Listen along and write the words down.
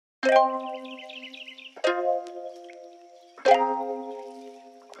Tiger.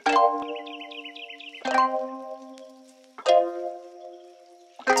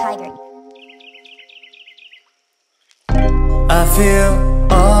 I feel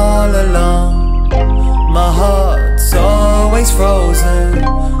all alone, my heart's always frozen.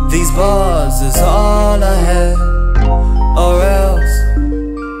 These bars is all I had, or else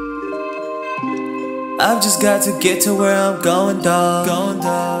I've just got to get to where I'm going, dog.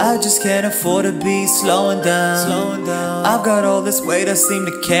 I just can't afford to be slowing down. I've got all this weight I seem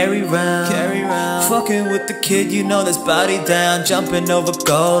to carry round. Fucking with the kid, you know, that's body down, jumping over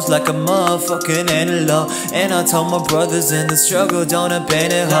goals like a motherfucking antelope. And I told my brothers in the struggle, don't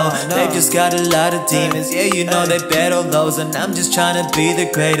abandon hope. They just got a lot of demons, yeah, you know they battle those. And I'm just trying to be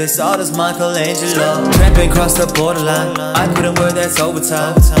the greatest, all this Michelangelo. Tramping across the borderline, I put in word that's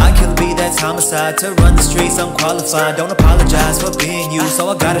overtime. I kill a beat, that's homicide. To run the streets, I'm qualified. Don't apologize for being you, so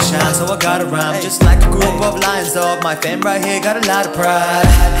I gotta shine, so I gotta rhyme. Just like a group of lions, dog, my fam right here got a lot of pride.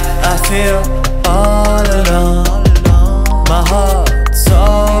 I feel all alone, my heart's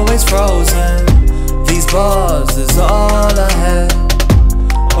always frozen. These bars is all I have,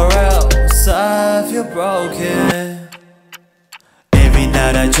 or else I feel broken. Every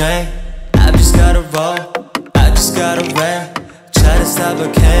night I drink, I just gotta roll, I just gotta rap. Try to stop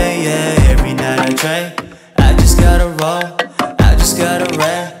but can't, yeah. Every night I drink, I just gotta roll, I just gotta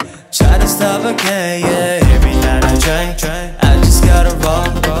rap. Try to stop but can't, yeah. Every night I drink, I just gotta roll,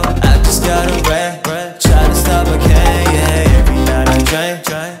 I just gotta rap. Try to stop but can't, yeah. Every night I drink,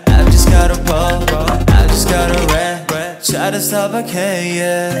 I just gotta roll, I just gotta rap. Try to stop but can't,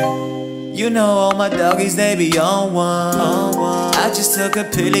 yeah. You know all my doggies, they be on one. I just took a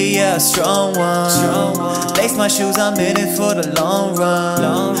pity, yeah, a strong one. Lace my shoes, I'm in it for the long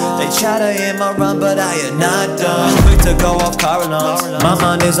run. They try to end my run, but I am not done. Quick to go off car alarms, my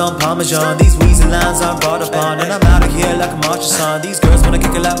mind is on Parmesan. These wheezy lines I'm brought upon, and I'm out of here like a martial son. These girls wanna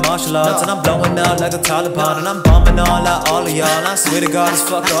kick it like martial arts, and I'm blowing out like a Taliban. And I'm bombing all out all of y'all, I swear to God it's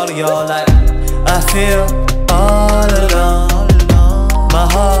fuck all of y'all. Like, I feel all alone, my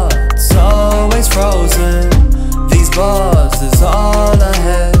heart's always frozen. These bars is all I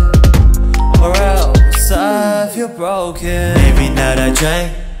have, or else I feel broken. Every night I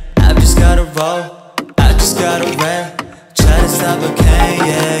drink, I just gotta roll, I just gotta rap. Try to stop but can't,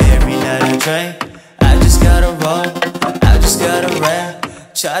 yeah. Every night I drink, I just gotta roll, I just gotta rap.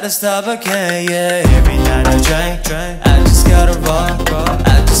 Try to stop but can't, yeah. Every night I drink, I just gotta roll,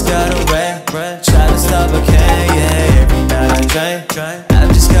 I just gotta rap. Try to stop but can't, yeah. Every night I drink, I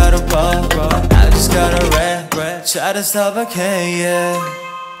just gotta roll, I just gotta rap. Try to stop but can't, yeah.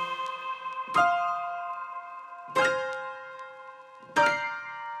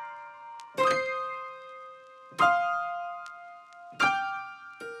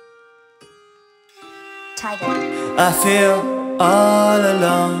 Tiger. I feel all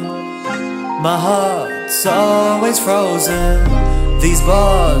alone, my heart's always frozen. These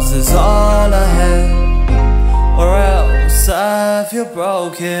bars is all I have, or else I feel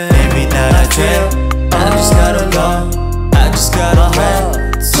broken. Every night I drink, I just gotta go, I just gotta rap.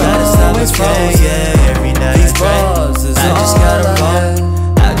 Try to stop but can't, yeah. Every night I drink, I just gotta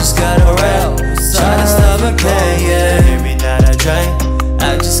roll, I just gotta rap. Try to stop but can't, yeah. Every night I drink,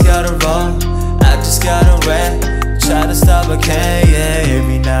 I just gotta roll, I just gotta rap. Try to stop but can't, yeah.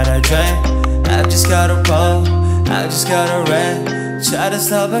 Every night I drink, I just gotta roll, I just gotta rap. Try to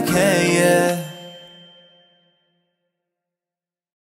stop but can't, yeah.